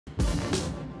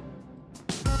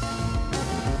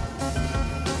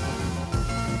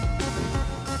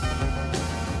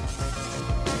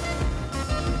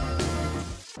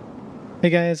Hey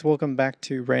guys, welcome back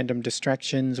to Random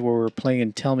Distractions where we're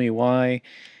playing Tell Me Why.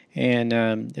 And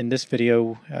in this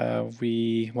video,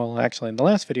 actually in the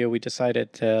last video, we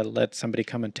decided to let somebody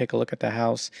come and take a look at the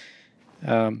house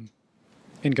and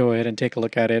go ahead and take a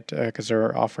look at it because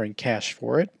they're offering cash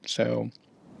for it. So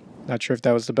not sure if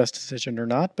that was the best decision or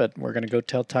not, but we're going to go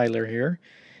tell Tyler here.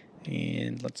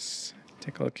 And let's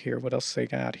take a look here. What else they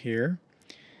got here?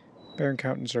 Bear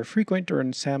encounters are frequent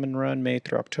during salmon run, May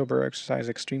through October. Exercise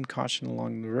extreme caution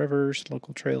along the rivers,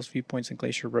 local trails, viewpoints, and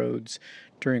glacier roads.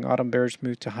 During autumn, bears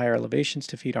move to higher elevations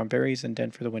to feed on berries and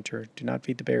den for the winter. Do not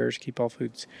feed the bears. Keep all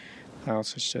foods. So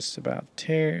it's just about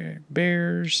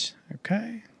bears.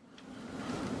 Okay.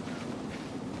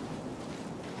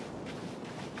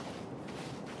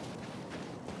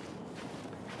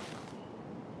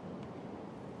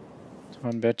 Come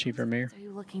on, Betsy Vermeer. Are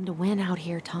you looking to win out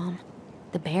here, Tom?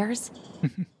 The Bears?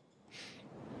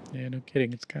 Yeah, no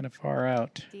kidding. It's kind of far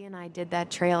out. Dee and I did that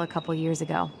trail a couple years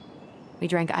ago. We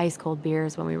drank ice-cold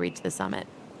beers when we reached the summit.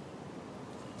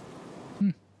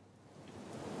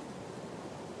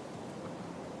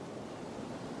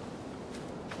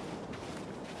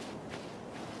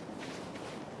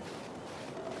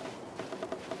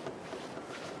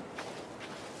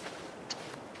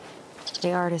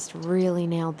 The artist really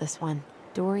nailed this one.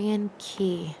 Dorian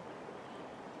Key.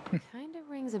 Kind of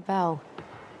rings a bell.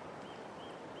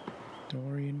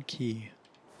 Dorian Key.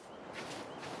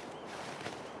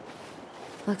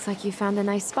 Looks like you found a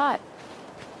nice spot.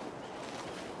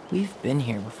 We've been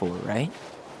here before, right?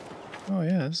 Oh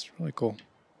yeah, that's really cool.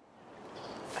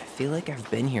 I feel like I've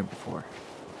been here before.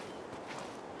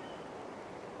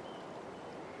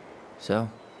 So,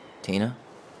 Tina?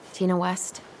 Tina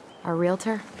West, our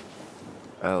realtor.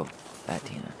 Oh, that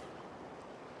Tina.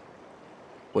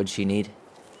 What'd she need?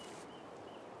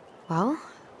 Well,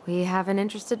 we have an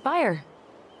interested buyer.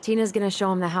 Tina's gonna show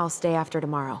him the house day after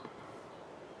tomorrow.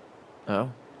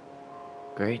 Oh,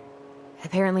 great.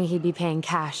 Apparently he'd be paying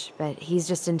cash, but he's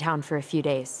just in town for a few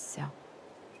days, so...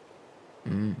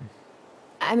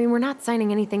 I mean, we're not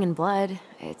signing anything in blood.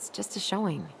 It's just a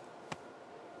showing.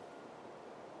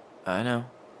 I know.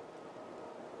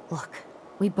 Look,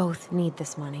 we both need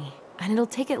this money, and it'll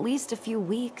take at least a few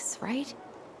weeks, right?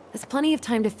 There's plenty of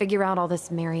time to figure out all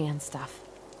this Marianne stuff.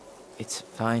 It's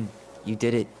fine. You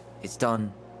did it. It's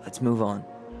done. Let's move on.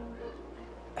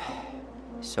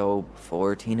 So,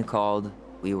 before Tina called,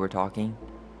 we were talking.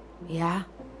 Yeah?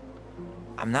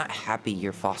 I'm not happy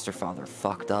your foster father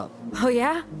fucked up. Oh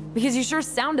yeah? Because you sure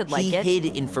sounded like it. He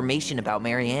hid information about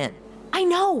Marianne. I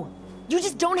know! You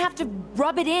just don't have to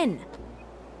rub it in.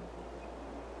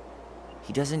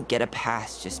 He doesn't get a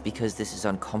pass just because this is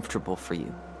uncomfortable for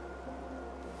you.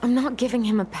 I'm not giving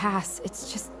him a pass.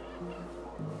 It's just...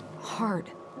 hard.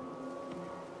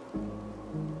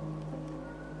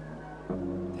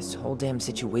 This whole damn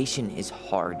situation is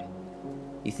hard.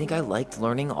 You think I liked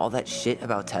learning all that shit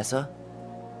about Tessa?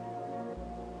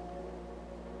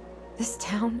 This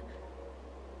town,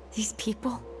 these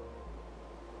people,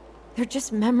 they're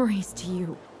just memories to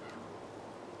you.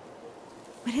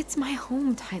 But it's my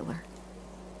home, Tyler.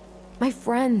 My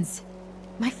friends,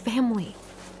 my family.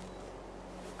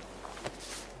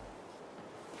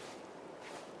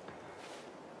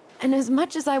 And as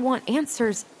much as I want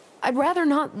answers, I'd rather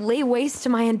not lay waste to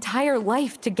my entire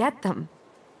life to get them.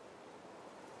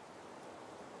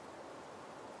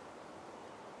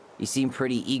 You seem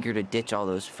pretty eager to ditch all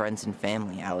those friends and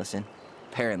family, Alyson.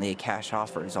 Apparently a cash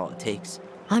offer is all it takes.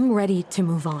 I'm ready to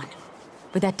move on.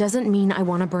 But that doesn't mean I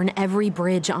want to burn every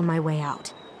bridge on my way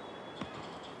out.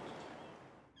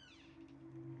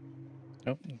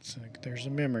 Nope, it's like there's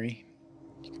a memory.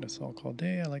 You can sulk all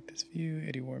day. I like this view.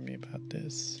 Eddie warned me about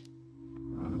this.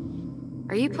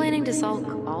 Are you planning to sulk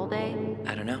all day?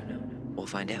 I don't know. We'll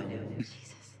find out. Jesus.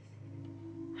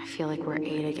 I feel like we're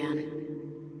 8 again.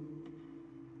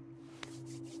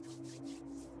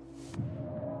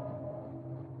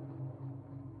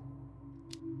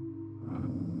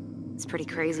 It's pretty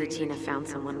crazy Tina found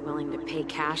someone willing to pay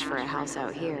cash for a house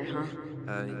out here, huh?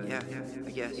 Yeah,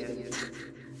 I guess.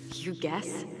 You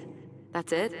guess?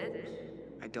 That's it?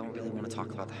 I don't really want to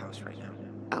talk about the house right now.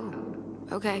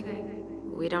 Oh, okay.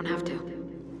 We don't have to.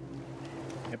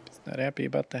 Yep, he's not happy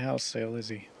about the house sale, is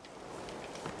he?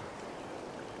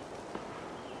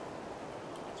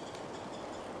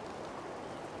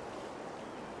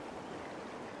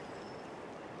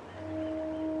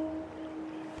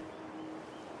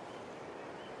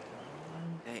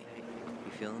 Hey,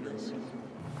 you feeling this?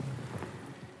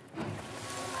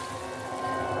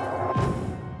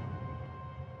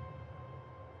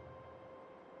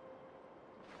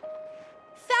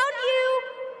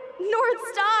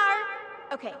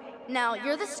 Okay, now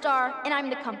you're the star and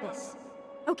I'm the compass.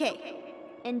 Okay,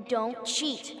 and don't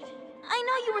cheat. I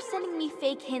know you were sending me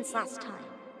fake hints last time.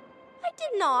 I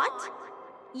did not.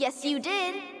 Yes, you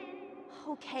did.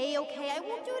 Okay, I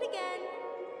won't do it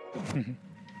again.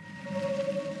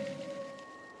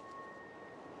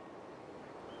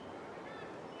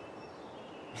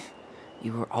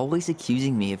 You were always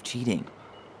accusing me of cheating.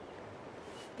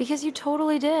 Because you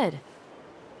totally did.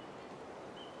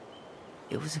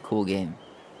 It was a cool game.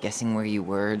 Guessing where you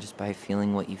were just by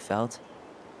feeling what you felt.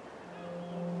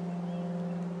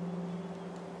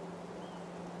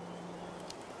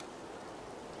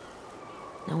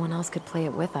 No one else could play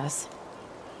it with us.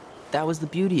 That was the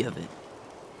beauty of it.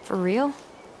 For real?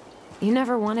 You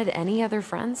never wanted any other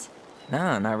friends?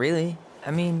 No, not really.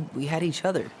 I mean, we had each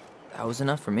other. That was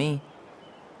enough for me.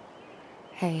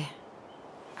 Hey,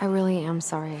 I really am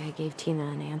sorry I gave Tina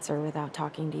an answer without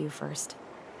talking to you first.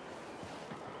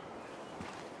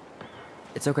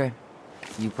 It's okay.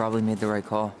 You probably made the right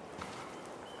call.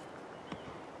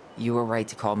 You were right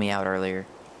to call me out earlier.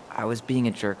 I was being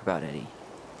a jerk about Eddie.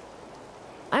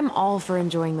 I'm all for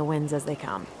enjoying the wins as they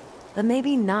come, but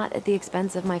maybe not at the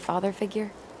expense of my father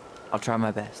figure. I'll try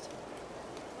my best.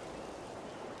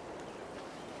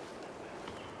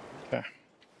 Okay.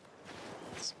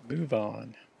 Let's move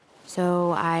on.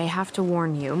 So I have to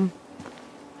warn you,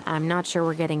 I'm not sure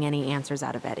we're getting any answers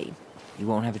out of Eddie. You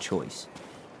won't have a choice.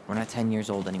 We're not 10 years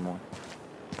old anymore.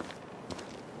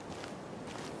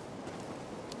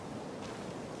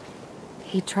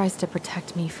 He tries to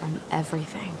protect me from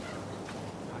everything.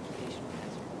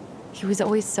 He was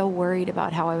always so worried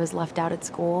about how I was left out at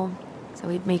school, so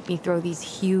he'd make me throw these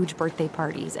huge birthday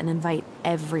parties and invite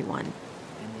everyone.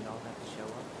 And they'd all have to show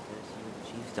up because you were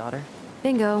the chief's daughter?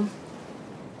 Bingo.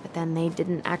 But then they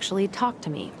didn't actually talk to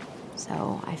me,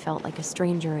 so I felt like a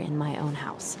stranger in my own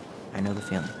house. I know the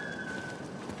feeling.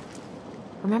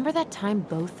 Remember that time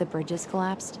both the bridges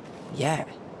collapsed? Yeah.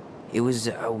 It was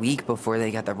a week before they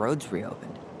got the roads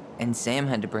reopened. And Sam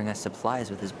had to bring us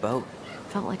supplies with his boat.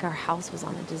 Felt like our house was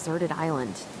on a deserted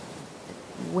island,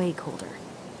 but way colder.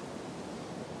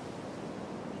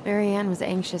 Mary Ann was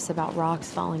anxious about rocks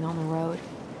falling on the road.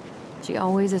 She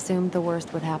always assumed the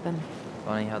worst would happen.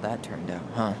 Funny how that turned out,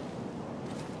 huh?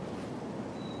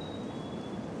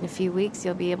 In a few weeks,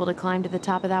 you'll be able to climb to the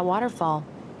top of that waterfall.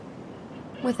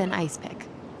 With an ice pick.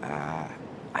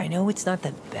 I know it's not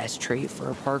the best trait for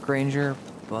a park ranger,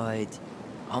 but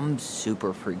I'm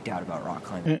super freaked out about rock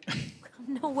climbing.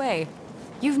 No way.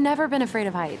 You've never been afraid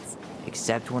of heights.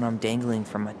 Except when I'm dangling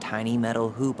from a tiny metal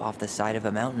hoop off the side of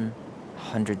a mountain,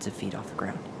 hundreds of feet off the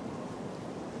ground.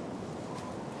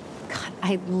 God,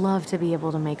 I'd love to be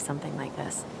able to make something like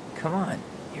this. Come on,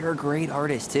 you're a great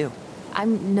artist too.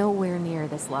 I'm nowhere near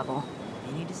this level.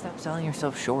 You need to stop selling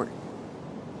yourself short.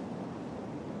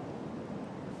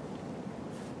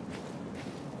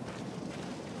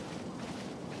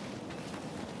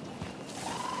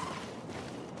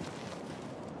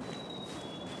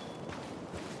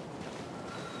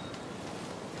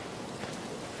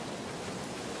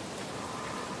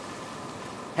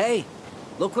 Hey,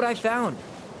 look what I found.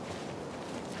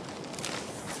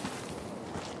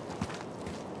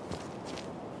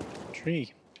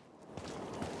 Tree.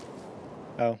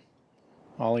 Oh.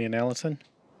 Ollie and Alyson?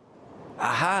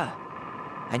 Aha!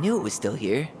 I knew it was still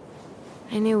here.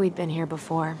 I knew we'd been here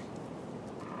before.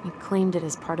 We claimed it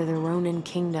as part of the Ronin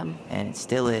kingdom. And it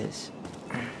still is.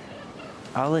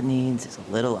 All it needs is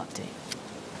a little update.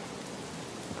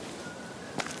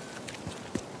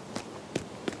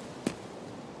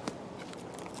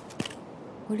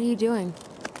 What are you doing?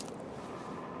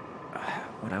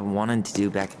 What I wanted to do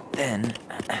back then,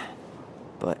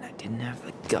 but I didn't have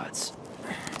the guts.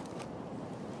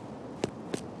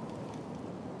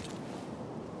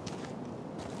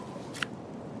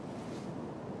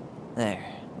 There,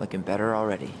 looking better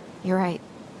already. You're right.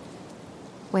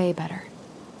 Way better.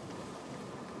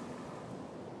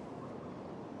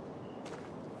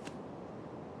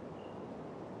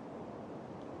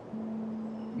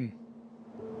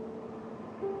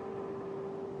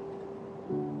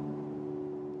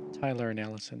 Tyler and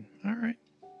Alyson. All right.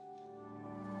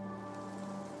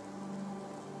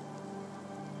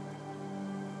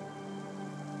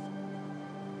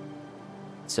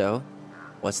 So,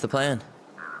 what's the plan?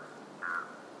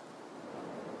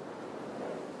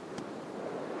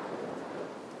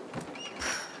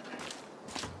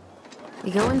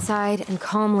 We go inside and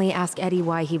calmly ask Eddie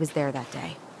why he was there that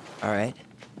day. All right.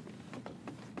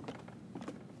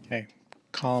 Okay.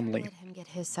 Calmly. Let him get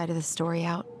his side of the story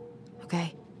out,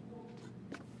 okay?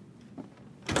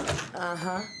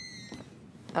 Uh-huh.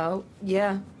 Oh,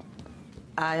 yeah.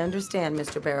 I understand,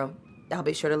 Mr. Barrow. I'll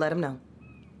be sure to let him know.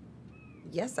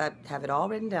 Yes, I have it all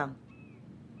written down.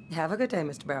 Have a good day,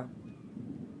 Mr. Barrow.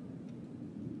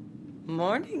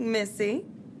 Morning, Missy.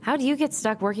 How'd you get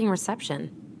stuck working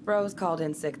reception? Rose called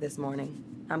in sick this morning.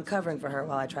 I'm covering for her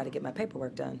while I try to get my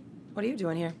paperwork done. What are you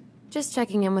doing here? Just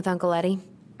checking in with Uncle Eddie.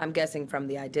 I'm guessing from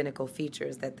the identical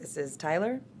features that this is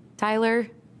Tyler? Tyler,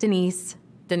 Denise,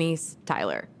 Denise,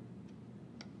 Tyler.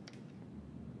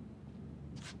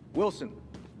 Wilson,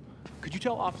 could you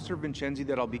tell Officer Vincenzi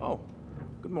that I'll be... Oh,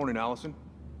 good morning, Alyson.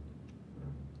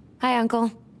 Hi,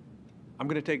 Uncle. I'm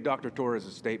gonna take Dr.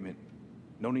 Torres' statement.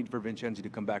 No need for Vincenzi to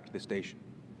come back to the station.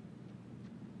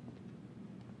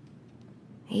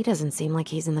 He doesn't seem like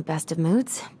he's in the best of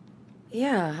moods.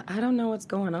 Yeah, I don't know what's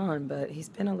going on, but he's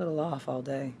been a little off all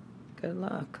day. Good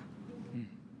luck.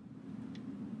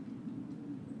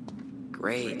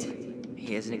 Great.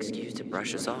 He has an excuse to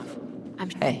brush us off.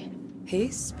 Hey. He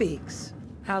speaks.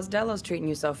 How's Delos treating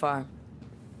you so far?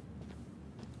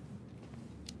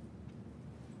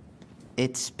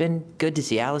 It's been good to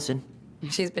see Alyson.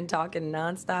 She's been talking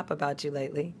nonstop about you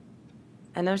lately.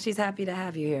 I know she's happy to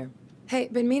have you here. Hey,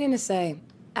 been meaning to say,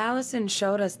 Alyson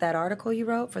showed us that article you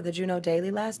wrote for the Juneau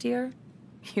Daily last year.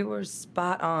 You were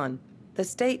spot on. The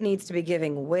state needs to be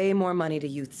giving way more money to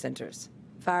youth centers.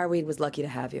 Fireweed was lucky to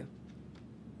have you.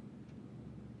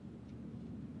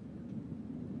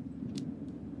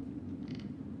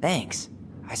 Thanks.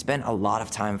 I spent a lot of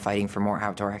time fighting for more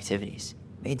outdoor activities.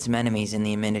 Made some enemies in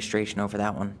the administration over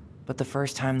that one. But the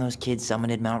first time those kids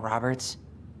summited Mount Roberts,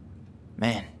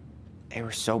 man, they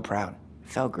were so proud. It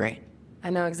felt great. I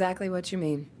know exactly what you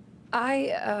mean.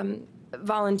 I,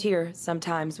 volunteer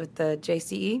sometimes with the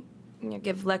JCE. You know,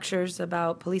 give lectures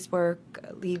about police work,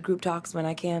 lead group talks when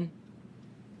I can.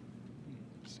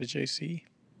 It's the JC.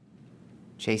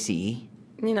 JCE?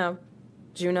 You know,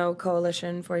 Juneau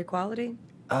Coalition for Equality.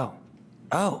 Oh.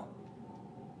 Oh.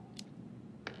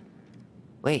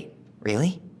 Wait,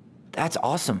 really? That's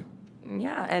awesome.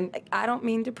 Yeah, and I don't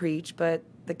mean to preach, but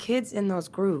the kids in those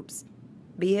groups,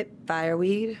 be it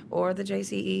Fireweed or the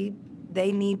JCE,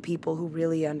 they need people who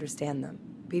really understand them.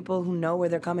 People who know where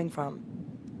they're coming from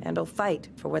and will fight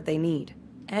for what they need.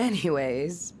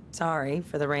 Anyways, sorry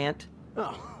for the rant.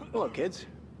 Oh, hello, kids.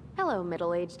 Hello,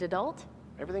 middle-aged adult.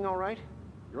 Everything all right?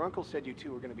 Your uncle said you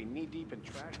two were gonna be knee-deep in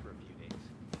trash for a few days.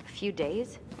 A few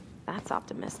days? That's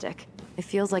optimistic. It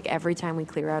feels like every time we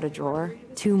clear out a drawer,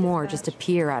 2 more just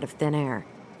appear out of thin air.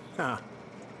 Huh.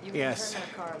 Yes,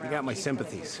 you got my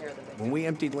sympathies. When we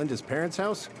emptied Linda's parents'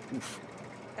 house, oof,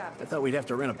 I thought we'd have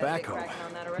to rent a backhoe.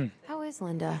 How is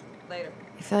Linda? Later.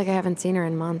 I feel like I haven't seen her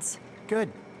in months. Good.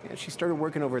 Yeah, she started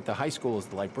working over at the high school as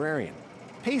the librarian.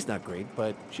 Pay's not great,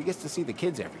 but she gets to see the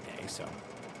kids every day, so...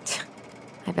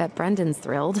 I bet Brendan's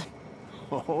thrilled.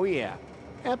 Oh, yeah.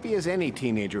 Happy as any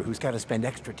teenager who's got to spend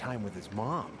extra time with his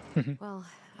mom. Well,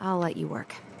 I'll let you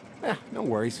work. No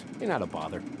worries. You're not a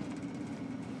bother.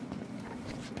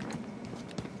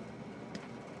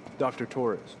 Dr.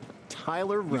 Torres,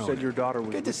 Tyler you Ronan. said your daughter was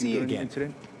Good to with see you during the again.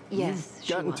 incident? Yes, You've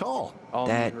gotten tall. I'll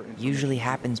need That her information. usually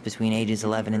happens between ages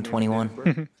 11 and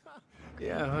 21.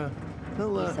 Yeah,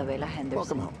 well, Isabella Henderson,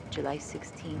 welcome home. July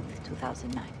 16th,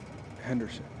 2009.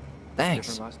 Henderson. Thanks.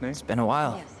 Different last name? It's been a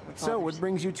while. Yes, her So, what father's-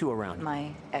 brings you two around?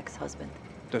 My ex-husband.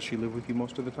 Does she live with you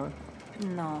most of the time?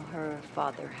 No, her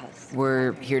father has.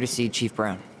 We're here to see Chief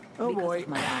Brown. Oh because boy. of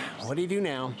my hours. What do you do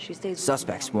now? She stays with me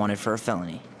Suspects now. wanted for a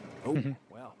felony. Oh,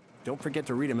 well, don't forget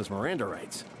to read him his Miranda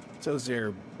rights. So is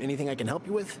there anything I can help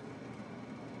you with?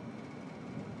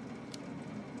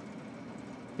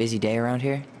 Busy day around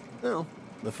here? No.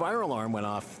 The fire alarm went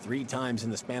off 3 times in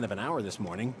the span of an hour this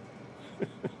morning.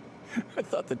 I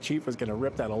thought the chief was gonna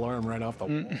rip that alarm right off the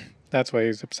wall. That's why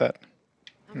he's upset.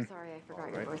 I'm sorry I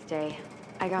forgot your birthday.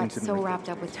 I got Incident so report. wrapped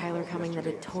up with Tyler coming that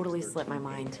it totally slipped my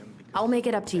mind. I'll make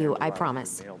it up to you, I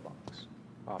promise. Mailbox.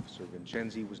 Officer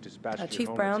Vincenzi was dispatched to your Chief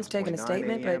home at Brown's taking a 6:29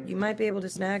 statement, a.m., but you might be able to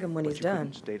snag him when but he's you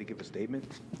couldn't done. stay to give a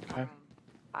statement? Okay.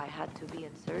 I had to be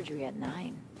at surgery at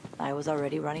 9. I was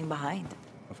already running behind.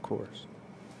 Of course.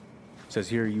 Says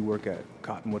here you work at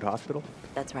Cottonwood Hospital?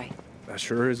 That's right. That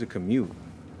sure is a commute.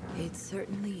 It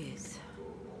certainly is.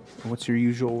 What's your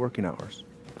usual working hours?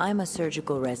 I'm a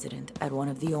surgical resident at one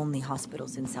of the only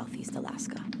hospitals in Southeast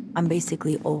Alaska. I'm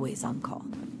basically always on call.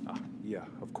 Yeah,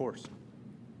 of course.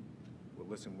 Well,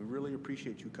 listen, we really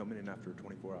appreciate you coming in after a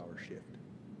 24-hour shift.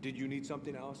 Did you need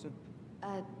something, Alyson?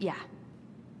 Yeah.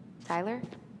 Tyler,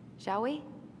 shall we?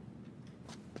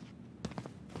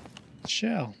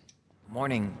 Shell.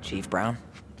 Morning, Chief Brown.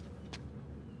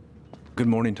 Good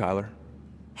morning, Tyler.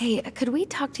 Hey, could we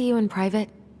talk to you in private?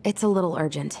 It's a little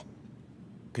urgent.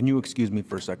 Can you excuse me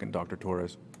for a second, Dr.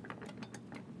 Torres?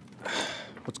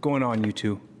 What's going on, you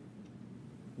two?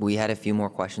 We had a few more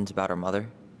questions about our mother.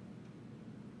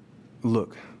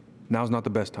 Look, now's not the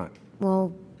best time.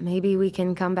 Well, maybe we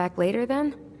can come back later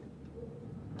then?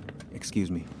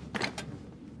 Excuse me.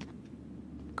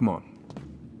 Come on.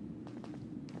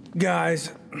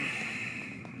 Guys,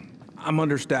 I'm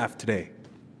understaffed today.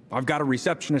 I've got a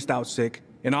receptionist out sick,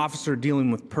 an officer dealing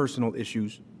with personal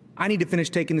issues. I need to finish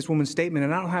taking this woman's statement,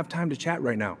 and I don't have time to chat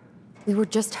right now. We were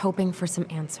just hoping for some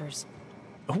answers.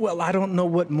 Well, I don't know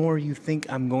what more you think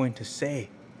I'm going to say.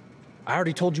 I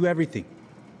already told you everything.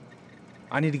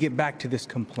 I need to get back to this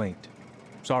complaint.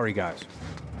 Sorry, guys.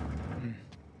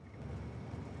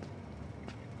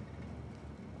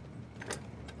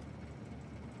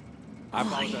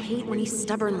 I hate when he's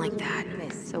stubborn like that.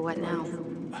 So what now?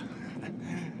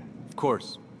 Of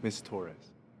course, Miss Torres.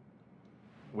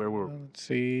 Where were we? Let's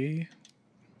see.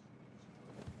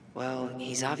 Well,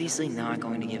 he's obviously not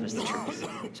going to give us the truth.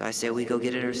 So I say we go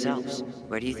get it ourselves.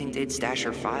 Where do you think they'd stash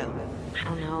her file? I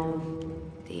don't know.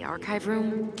 The archive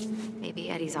room? Maybe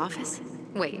Eddie's office?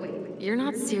 Wait, you're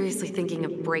not seriously thinking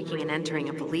of breaking and entering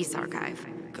a police archive?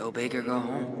 Go big or go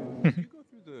home. Go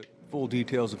through the full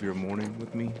details of your morning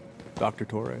with me, Dr.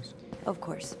 Torres. Of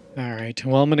course. All right.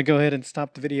 Well, I'm going to go ahead and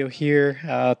stop the video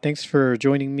here. Thanks for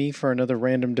joining me for another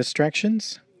Random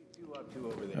Distractions.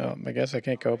 I guess I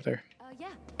can't go up there. Yeah,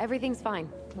 everything's fine.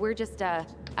 We're just,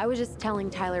 I was just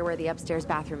telling Tyler where the upstairs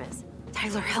bathroom is.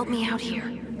 Tyler, help me out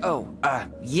here. Oh,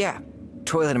 yeah.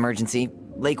 Toilet emergency.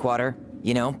 Lake water.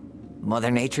 You know,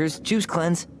 Mother Nature's juice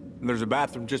cleanse. There's a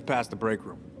bathroom just past the break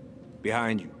room.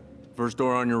 Behind you. First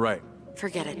door on your right.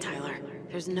 Forget it, Tyler.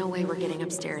 There's no way we're getting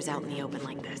upstairs out in the open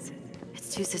like this.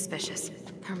 It's too suspicious.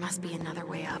 There must be another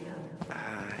way up.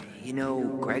 You know,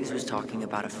 Greg's was talking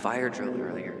about a fire drill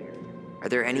earlier. Are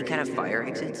there any kind of fire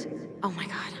exits? Oh my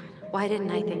god. Why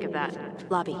didn't I think of that?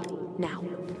 Lobby, now.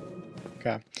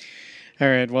 Okay. All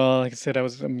right. Well, like I said,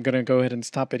 I'm going to go ahead and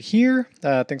stop it here.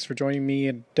 Thanks for joining me,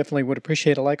 and definitely would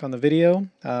appreciate a like on the video.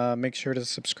 Make sure to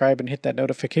subscribe and hit that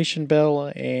notification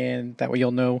bell, and that way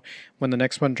you'll know when the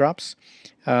next one drops.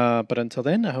 But until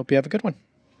then, I hope you have a good one.